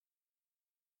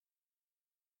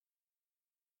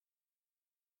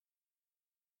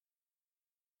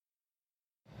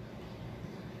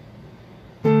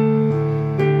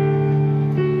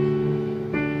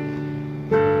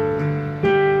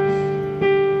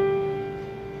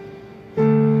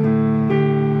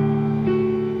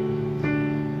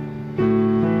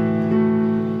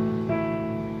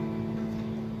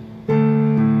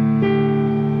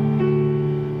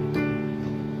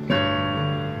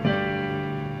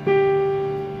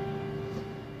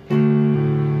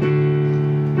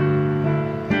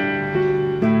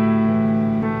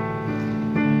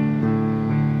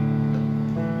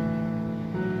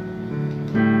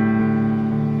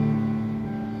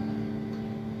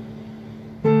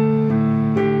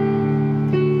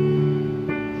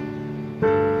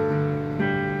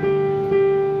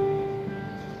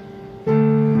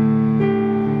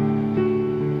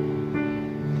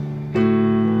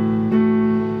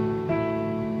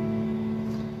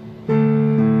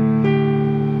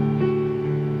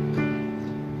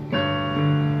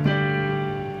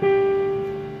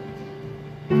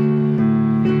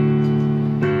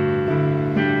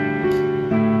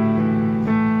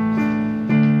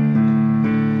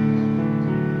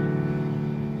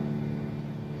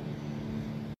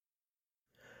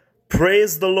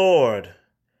Praise the Lord.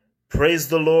 Praise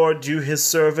the Lord, you his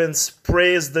servants.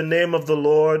 Praise the name of the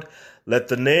Lord. Let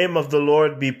the name of the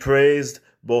Lord be praised,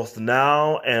 both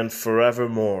now and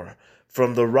forevermore.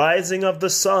 From the rising of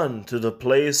the sun to the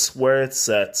place where it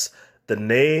sets, the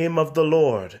name of the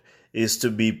Lord is to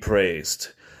be praised.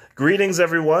 Greetings,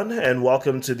 everyone, and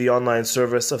welcome to the online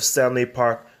service of Stanley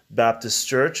Park Baptist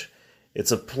Church.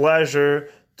 It's a pleasure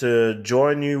to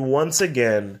join you once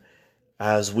again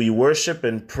as we worship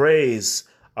and praise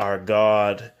our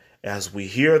God, as we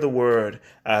hear the word,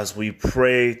 as we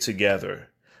pray together.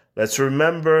 Let's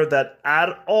remember that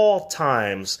at all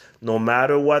times, no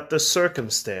matter what the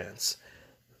circumstance,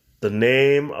 the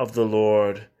name of the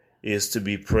Lord is to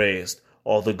be praised.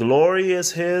 All the glory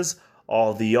is his,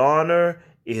 all the honor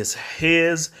is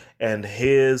his and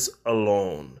his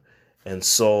alone. And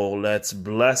so let's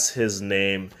bless his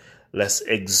name. Let's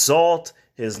exalt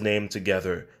his name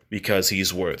together because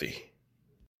he's worthy.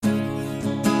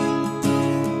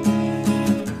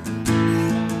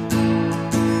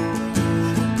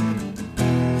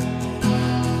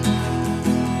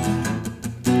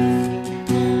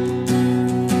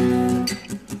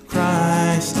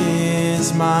 Christ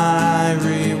is my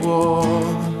reward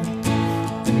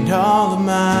and all of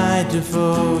my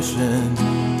devotion.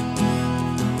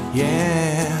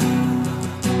 Yeah.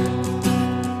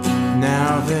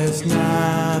 Now there's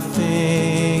nothing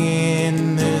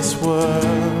in this world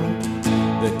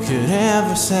that could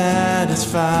ever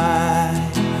satisfy.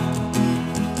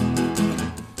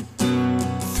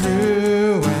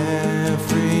 Through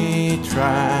every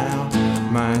trial,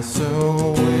 my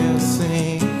soul will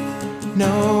sing.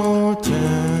 No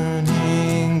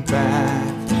turning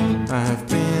back, I've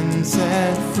been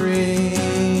set free.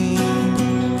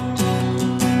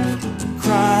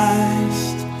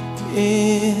 Christ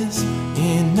is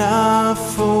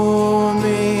enough for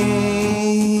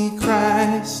me.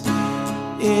 Christ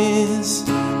is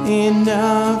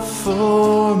enough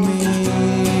for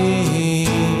me.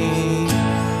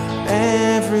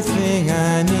 Everything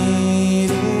I need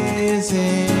is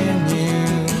in you.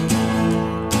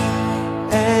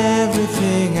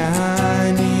 Everything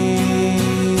I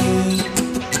need.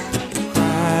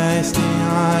 Christ in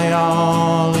my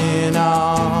all in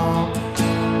all.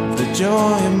 The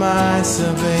joy of my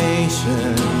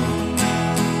salvation.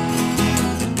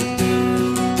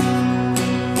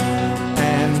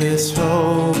 And this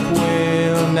hope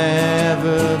will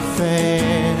never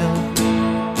fail.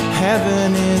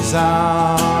 Heaven is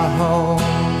our home.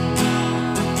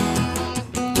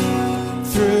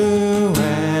 Through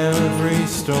every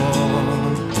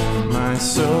storm, my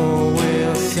soul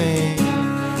will sing.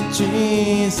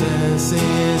 Jesus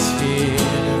is here.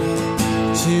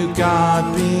 To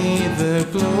God be the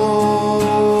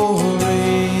glory.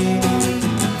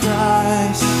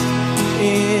 Christ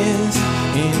is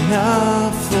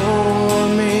enough for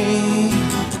me.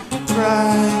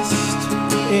 Christ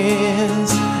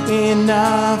is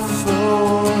enough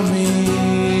for me.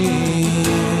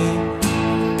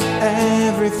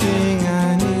 Everything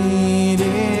I need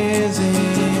is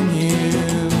in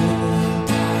you.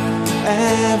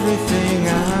 Everything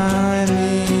I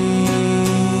need.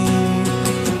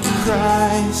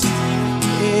 Christ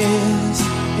is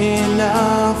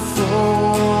enough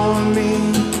for me.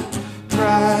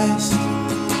 Christ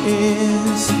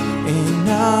is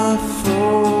enough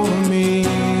for me.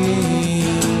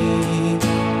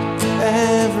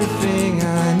 Everything I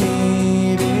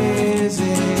need is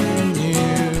in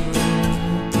you.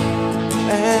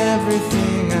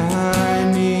 Everything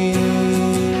I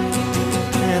need.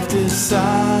 I've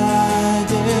decided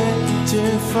to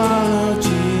follow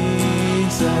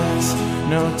Jesus.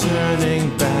 No turning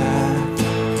back.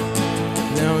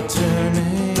 No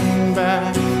turning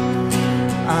back.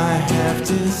 I have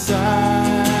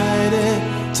decided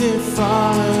to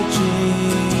follow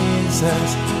Jesus.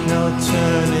 No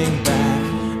turning back.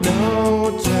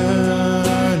 No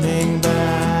turning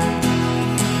back.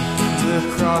 The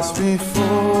cross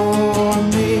before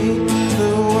me,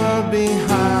 the world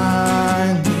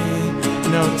behind me.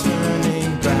 No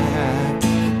turning back.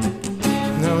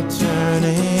 No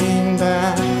turning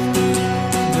back.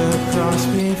 The cross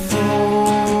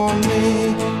before me,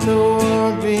 the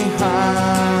world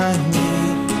behind me.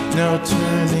 No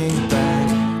turning back.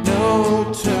 No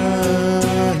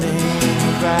turning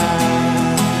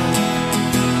back.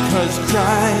 'Cause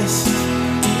Christ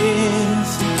is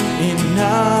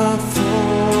enough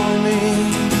for me.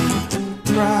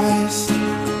 Christ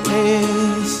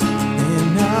is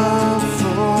enough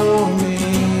for me.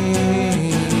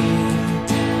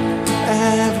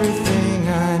 Everything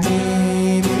I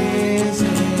need is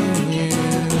in you.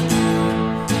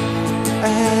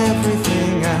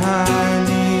 Everything I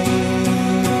need.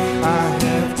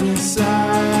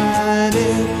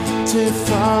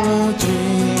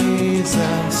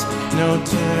 Jesus, no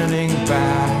turning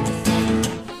back,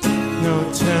 no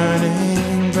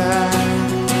turning back.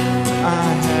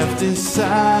 I have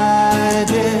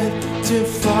decided to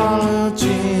follow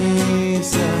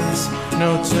Jesus,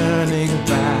 no turning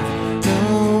back,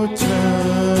 no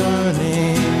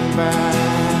turning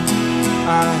back.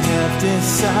 I have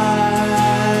decided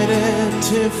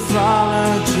to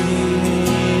follow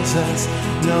Jesus,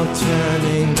 no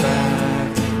turning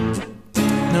back,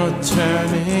 no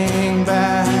turning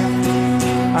back.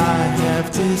 I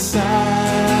have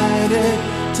decided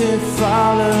to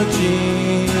follow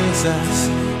Jesus,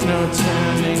 no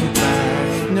turning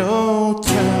back, no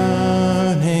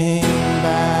turning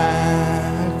back.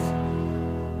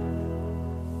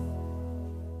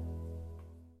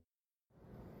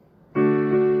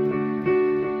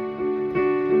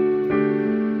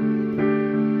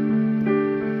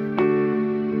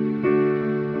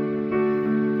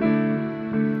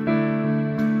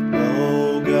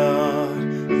 Oh God,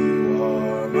 you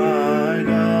are my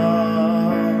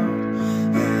God,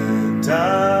 and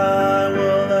I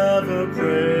will ever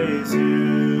praise you.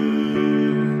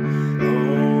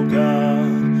 Oh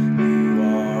God, you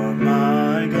are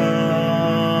my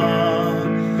God,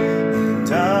 and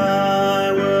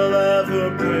I will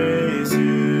ever praise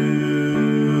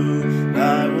you.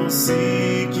 I will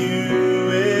seek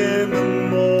you in the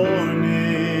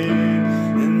morning,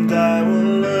 and I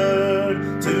will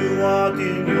learn to walk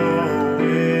in your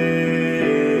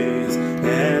ways,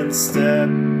 and step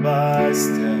by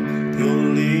step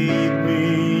you'll lead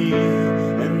me,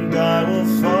 and I will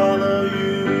follow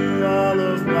you all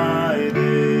of my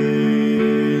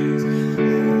days.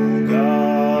 Oh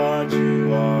God,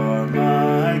 you are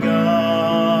my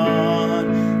God,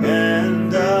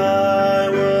 and I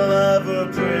will ever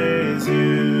praise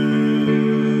you.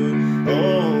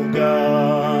 Oh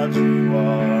God, you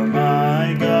are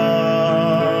my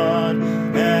God,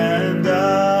 and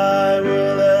I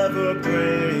will ever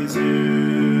praise you.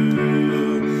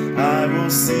 I will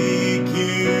seek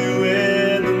you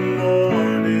in the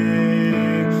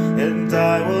morning, and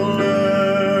I will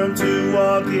learn to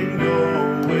walk in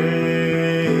your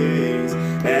ways,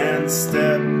 and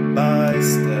step by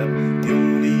step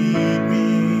you'll lead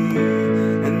me,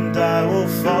 and I will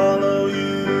follow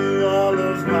you all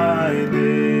of my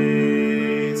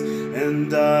days,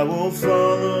 and I will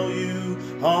follow you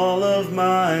all of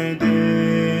my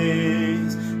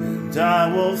days, and I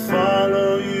will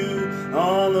follow you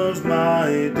all of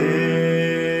my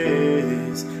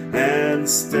days, and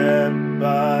step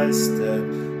by step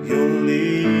you'll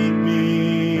lead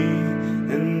me,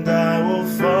 and I will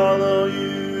follow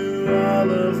you all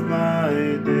of my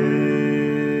days.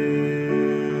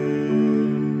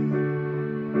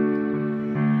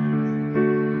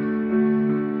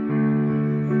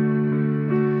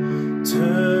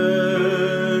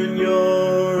 Turn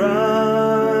your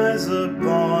eyes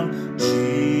upon Jesus.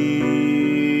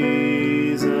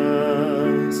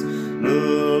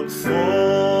 Look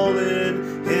full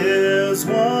in his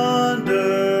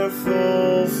wonderful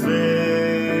face,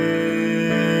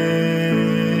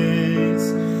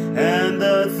 and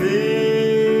the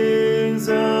things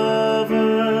of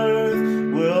earth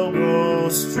will grow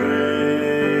strangely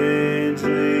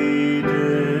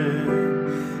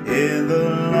dim in the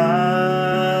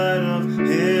light of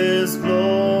his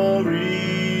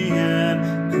glory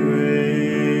and grace.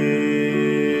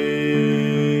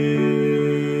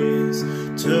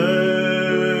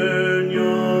 Turn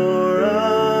your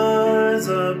eyes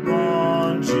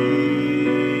upon Jesus.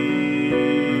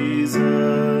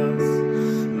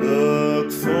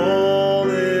 Look full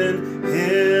in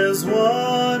his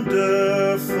wonderful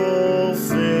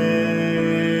face,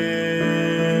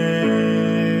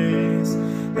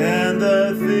 and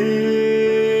the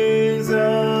things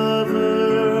of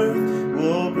earth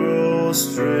will grow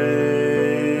strangely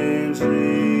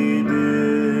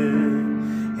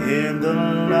dim in the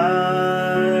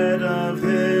light of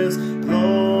his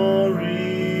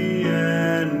glory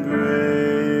and grace.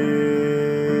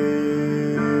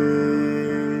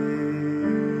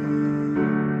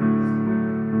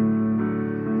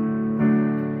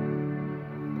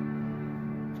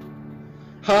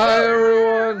 Hi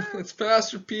everyone, it's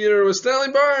Pastor Peter with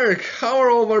Stanley Bark. How are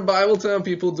all of our Bible Town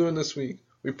people doing this week?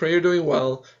 We pray you're doing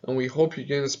well, and we hope you're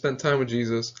going to spend time with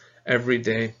Jesus every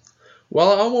day.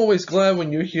 Well, I'm always glad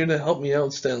when you're here to help me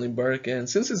out, Stanley Bark, and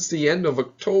since it's the end of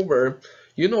October,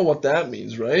 you know what that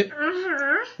means, right?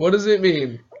 What does it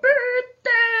mean?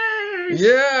 Birthdays!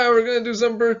 Yeah, we're going to do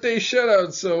some birthday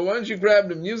shout-outs, so why don't you grab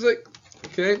the music,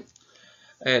 okay,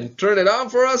 and turn it on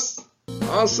for us.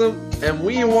 Awesome. And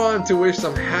we want to wish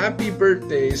some happy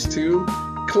birthdays to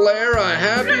Clara.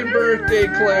 Happy birthday,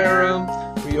 Clara.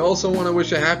 We we also want to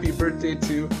wish a happy birthday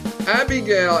to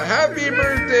Abigail. Happy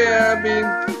birthday,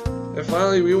 Abby! And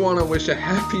finally, we want to wish a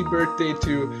happy birthday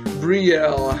to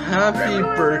Brielle. Happy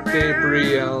birthday,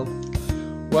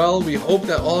 Brielle. Well, we hope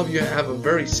that all of you have a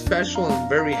very special and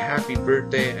very happy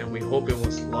birthday, and we hope it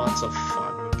was lots of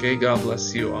fun. Okay, God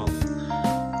bless you all.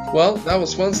 Well, that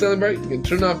was fun, Stanley Bark. You can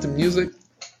turn off the music.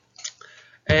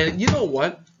 And you know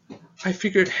what? I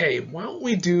figured, hey, why don't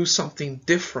we do something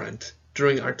different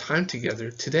during our time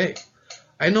together today?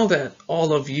 I know that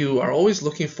all of you are always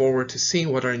looking forward to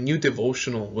seeing what our new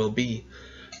devotional will be.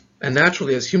 And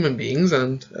naturally, as human beings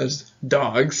and as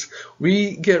dogs,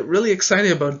 we get really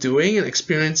excited about doing and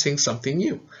experiencing something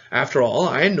new. After all,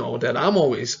 I know that I'm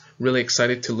always really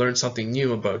excited to learn something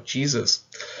new about Jesus.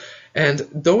 And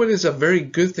though it is a very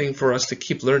good thing for us to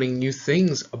keep learning new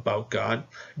things about God,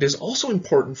 it is also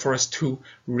important for us to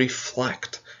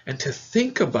reflect and to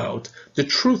think about the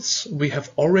truths we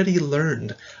have already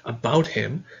learned about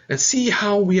Him and see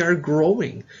how we are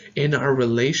growing in our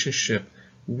relationship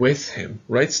with Him.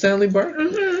 Right, Stanley Bart?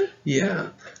 Mm-hmm. Yeah.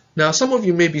 Now, some of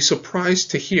you may be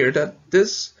surprised to hear that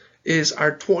this is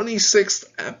our 26th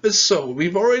episode.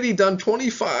 We've already done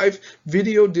 25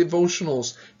 video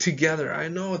devotionals together. I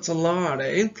know it's a lot,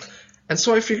 eh? And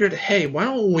so I figured, hey, why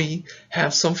don't we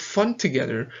have some fun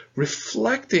together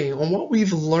reflecting on what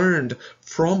we've learned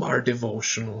from our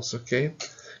devotionals, okay?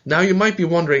 Now you might be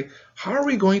wondering, how are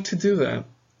we going to do that?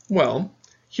 Well,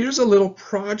 here's a little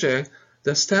project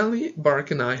that Stanley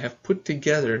Bark and I have put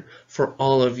together for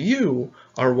all of you,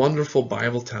 our wonderful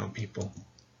Bibletown people.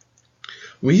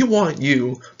 We want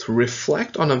you to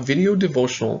reflect on a video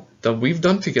devotional that we've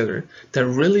done together that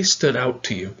really stood out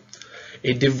to you.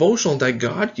 A devotional that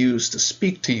God used to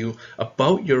speak to you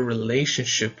about your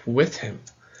relationship with Him.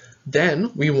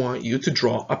 Then we want you to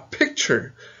draw a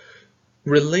picture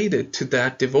related to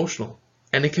that devotional.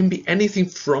 And it can be anything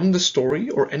from the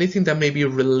story or anything that may be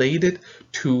related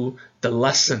to the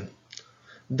lesson.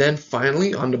 Then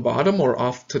finally, on the bottom or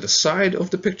off to the side of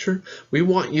the picture, we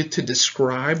want you to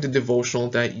describe the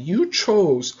devotional that you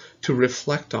chose to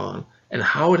reflect on and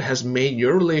how it has made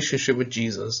your relationship with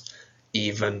Jesus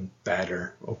even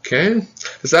better. Okay?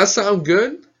 Does that sound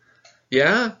good?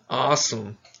 Yeah?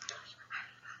 Awesome.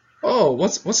 Oh,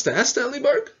 what's that, Stanley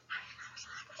Bark?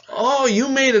 Oh, you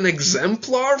made an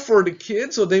exemplar for the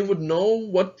kids so they would know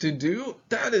what to do?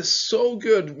 That is so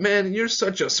good. Man, you're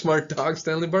such a smart dog,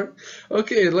 Stanley Bark.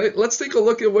 Okay, let's take a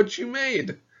look at what you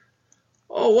made.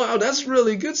 Oh, wow, that's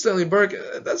really good, Stanley Bark.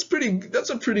 That's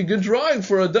a pretty good drawing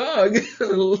for a dog.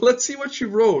 Let's see what you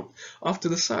wrote. Off to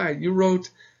the side, you wrote,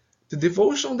 the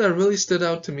devotional that really stood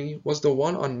out to me was the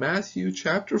one on Matthew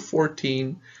chapter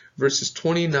 14, verses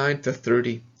 29 to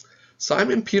 30.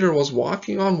 Simon Peter was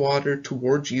walking on water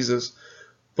toward Jesus,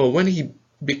 but when he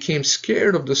became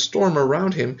scared of the storm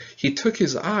around him, he took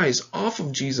his eyes off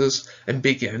of Jesus and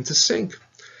began to sink.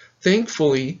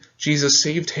 Thankfully, Jesus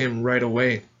saved him right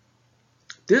away.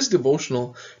 This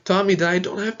devotional taught me that I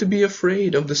don't have to be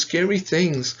afraid of the scary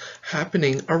things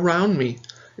happening around me.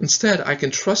 Instead, I can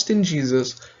trust in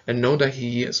Jesus and know that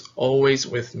He is always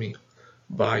with me.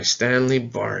 By Stanley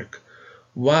Bark.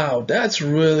 Wow, that's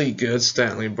really good,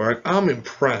 Stanley Bark. I'm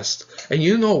impressed. And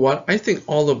you know what? I think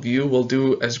all of you will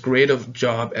do as great a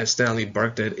job as Stanley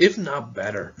Bark did, if not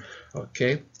better.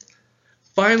 Okay?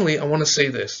 Finally, I want to say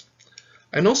this.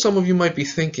 I know some of you might be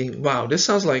thinking, wow, this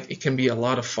sounds like it can be a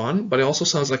lot of fun, but it also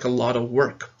sounds like a lot of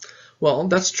work. Well,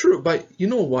 that's true, but you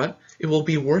know what? It will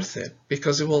be worth it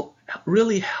because it will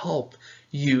really help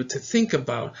you to think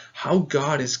about how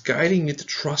God is guiding you to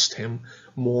trust Him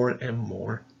more and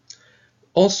more.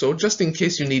 Also, just in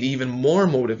case you need even more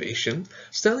motivation,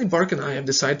 Stanley Bark and I have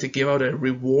decided to give out a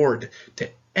reward to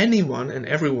anyone and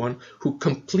everyone who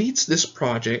completes this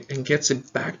project and gets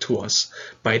it back to us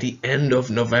by the end of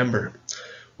November.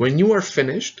 When you are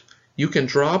finished, you can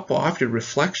drop off your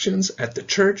reflections at the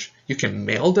church, you can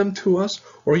mail them to us,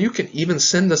 or you can even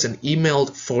send us an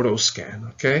emailed photo scan,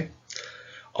 okay?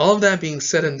 All of that being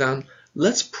said and done,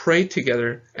 let's pray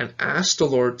together and ask the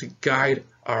Lord to guide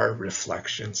our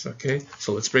reflections, okay?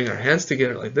 So let's bring our hands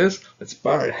together like this. Let's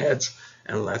bow our heads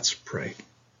and let's pray.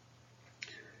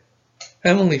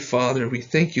 Heavenly Father, we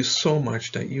thank you so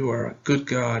much that you are a good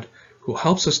God who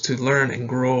helps us to learn and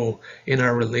grow in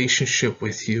our relationship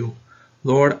with you.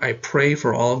 Lord, I pray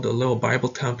for all of the little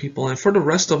Bibletown people and for the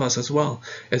rest of us as well,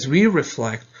 as we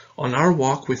reflect on our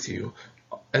walk with you,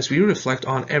 as we reflect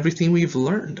on everything we've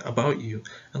learned about you.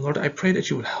 And Lord, I pray that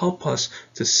you would help us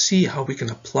to see how we can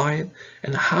apply it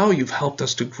and how you've helped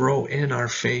us to grow in our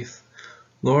faith.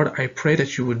 Lord, I pray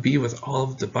that you would be with all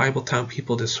of the Bibletown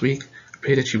people this week. I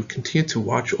pray that you would continue to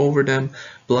watch over them,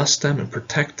 bless them, and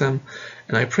protect them.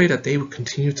 And I pray that they would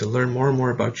continue to learn more and more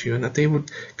about you, and that they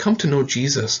would come to know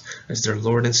Jesus as their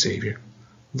Lord and Savior.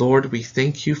 Lord, we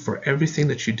thank you for everything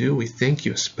that you do. We thank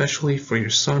you especially for your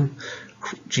Son,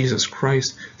 Jesus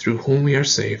Christ, through whom we are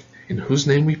saved, in whose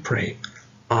name we pray.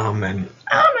 Amen.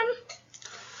 Amen.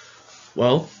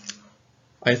 Well,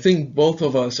 I think both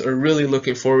of us are really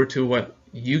looking forward to what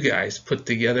you guys put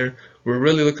together. We're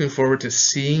really looking forward to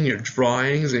seeing your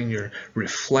drawings and your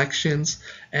reflections.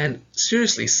 And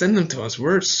seriously, send them to us.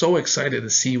 We're so excited to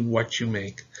see what you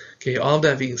make. Okay, all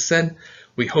that being said,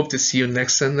 we hope to see you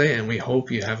next Sunday, and we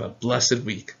hope you have a blessed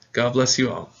week. God bless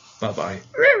you all. Bye-bye.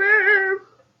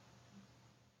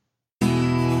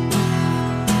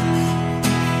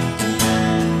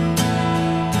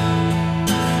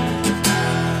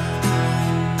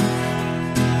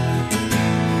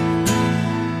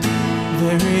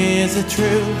 There is a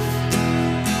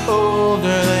truth older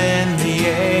than the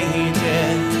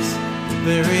ages.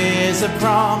 There is a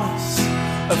promise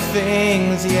of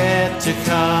things yet to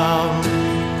come.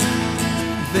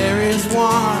 There is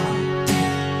one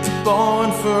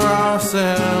born for our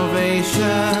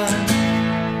salvation,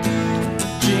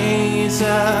 Jesus.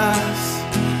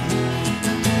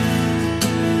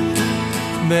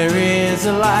 There is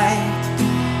a light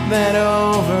that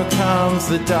overcomes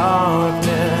the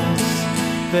darkness.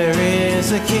 There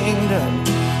is a kingdom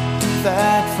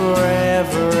that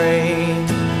forever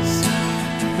reigns.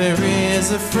 There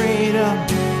is a freedom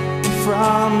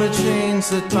from the chains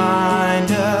that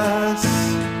bind us.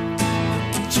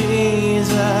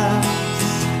 Jesus,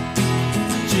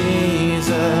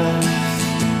 Jesus,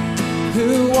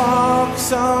 who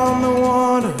walks on the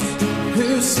water,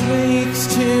 who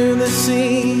speaks to the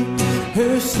sea,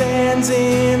 who stands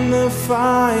in the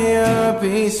fire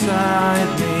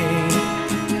beside me.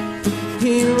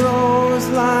 He rose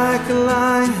like a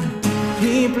lion,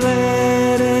 he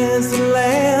bled as a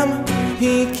lamb,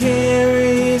 he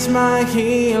carries my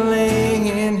healing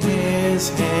in his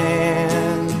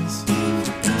hands.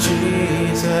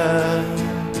 Jesus.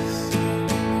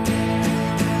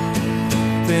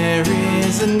 There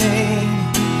is a name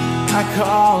I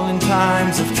call in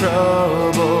times of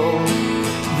trouble.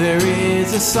 There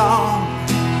is a song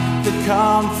that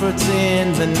comforts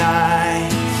in the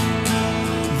night.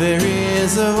 There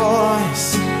is a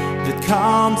voice that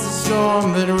calms the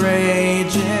storm that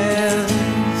rages.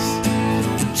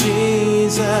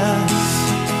 Jesus,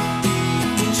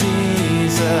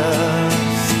 Jesus.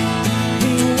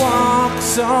 He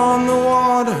walks on the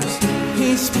waters,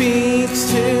 he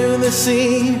speaks to the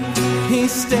sea, he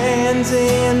stands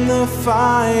in the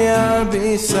fire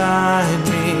beside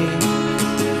me.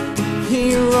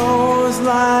 He rose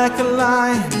like a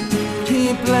lion,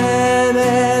 he bled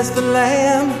as the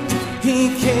lamb, he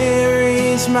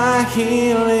carries my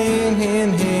healing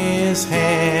in his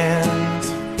hands.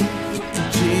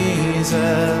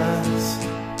 Jesus,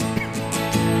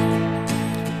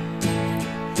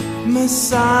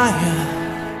 Messiah,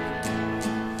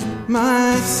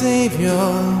 my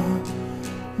Savior,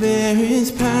 there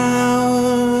is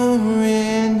power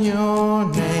in your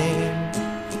name.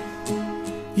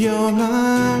 You're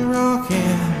my rock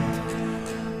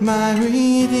and my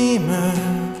Redeemer.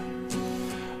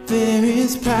 There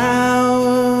is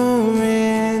power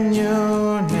in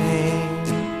your name.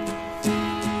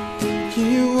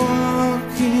 You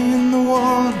walk in the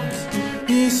waters,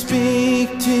 you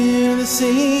speak to the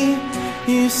sea,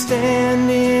 you stand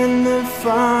in the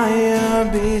fire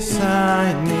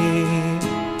beside me.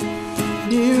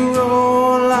 You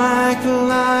roar like a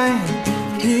lion,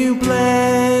 you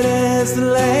bled as the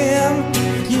lamb,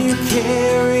 you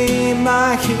carry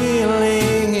my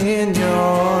healing in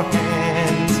your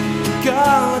hands.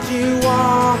 God, you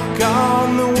walk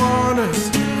on the waters,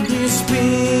 you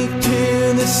speak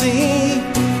to the sea,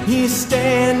 you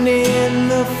stand in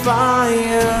the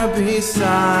fire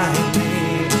beside me.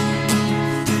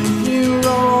 You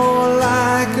roar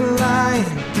like a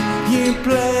lion, you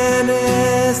bled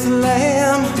as the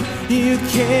lamb, you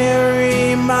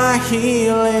carry my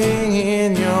healing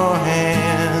in your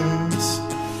hands.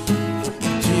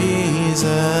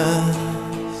 Jesus,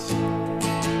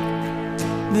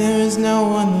 there is no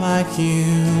one like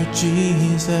you,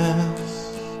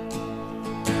 Jesus.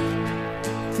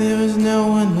 There is no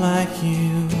one like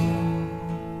you.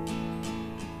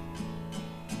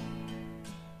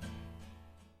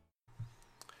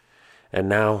 And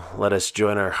now let us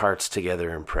join our hearts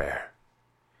together in prayer.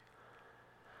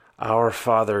 Our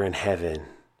Father in heaven,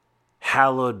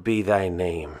 hallowed be thy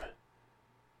name.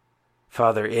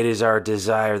 Father, it is our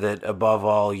desire that above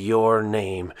all your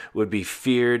name would be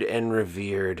feared and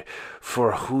revered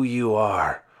for who you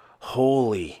are,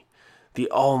 holy, the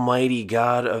almighty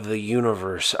God of the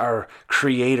universe, our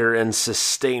creator and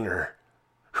sustainer,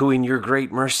 who in your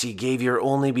great mercy gave your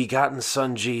only begotten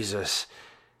Son, Jesus,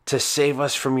 to save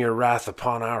us from your wrath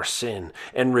upon our sin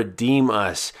and redeem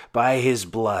us by his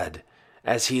blood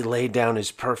as he laid down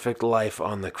his perfect life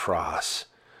on the cross.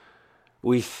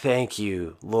 We thank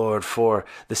you, Lord, for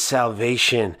the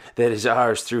salvation that is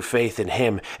ours through faith in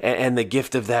him and the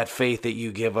gift of that faith that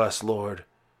you give us, Lord.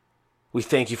 We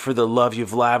thank you for the love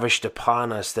you've lavished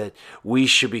upon us, that we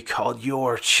should be called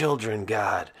your children,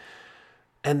 God.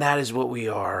 And that is what we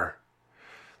are.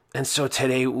 And so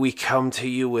today we come to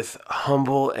you with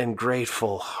humble and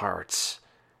grateful hearts,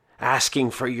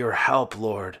 asking for your help,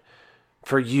 Lord.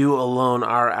 For you alone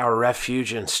are our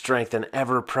refuge and strength and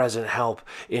ever-present help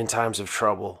in times of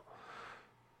trouble.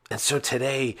 And so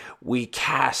today we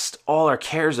cast all our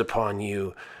cares upon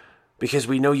you, because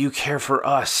we know you care for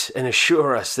us and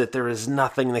assure us that there is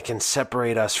nothing that can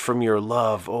separate us from your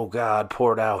love, O God,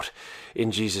 poured out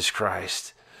in Jesus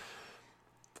Christ.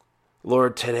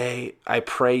 Lord, today I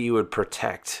pray you would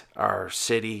protect our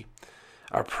city,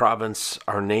 our province,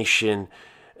 our nation,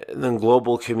 the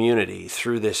global community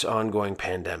through this ongoing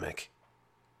pandemic.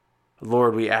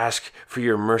 Lord, we ask for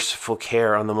your merciful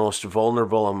care on the most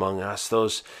vulnerable among us,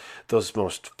 those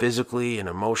most physically and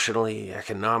emotionally,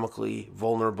 economically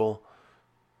vulnerable.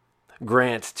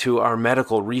 Grant to our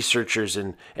medical researchers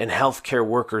and healthcare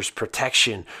workers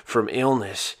protection from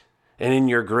illness, and in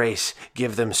your grace,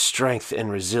 give them strength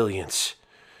and resilience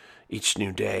each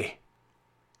new day.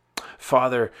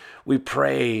 Father, we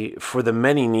pray for the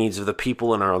many needs of the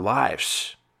people in our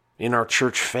lives, in our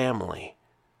church family.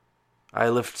 I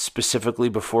lift specifically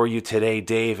before you today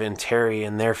Dave and Terry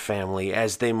and their family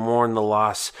as they mourn the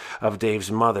loss of Dave's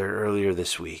mother earlier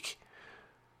this week.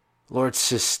 Lord,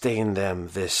 sustain them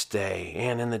this day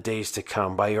and in the days to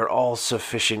come by your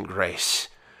all-sufficient grace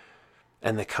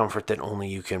and the comfort that only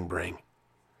you can bring.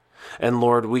 And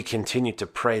Lord, we continue to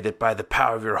pray that by the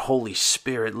power of your Holy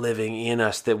Spirit living in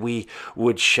us, that we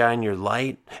would shine your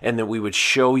light and that we would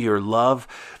show your love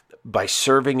by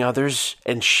serving others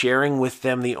and sharing with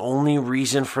them the only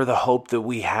reason for the hope that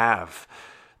we have,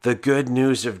 the good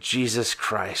news of Jesus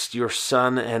Christ, your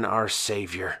Son and our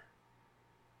Savior.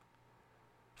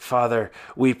 Father,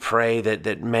 we pray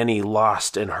that many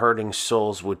lost and hurting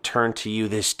souls would turn to you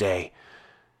this day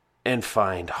and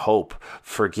find hope,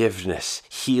 forgiveness,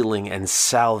 healing, and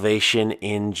salvation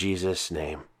in Jesus'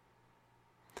 name.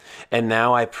 And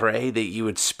now I pray that you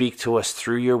would speak to us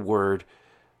through your word,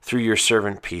 through your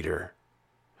servant Peter.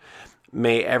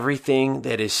 May everything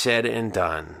that is said and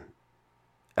done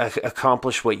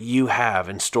accomplish what you have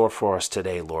in store for us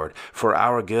today, Lord, for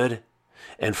our good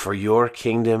and for your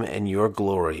kingdom and your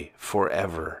glory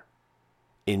forever.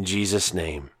 In Jesus'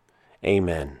 name,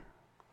 amen.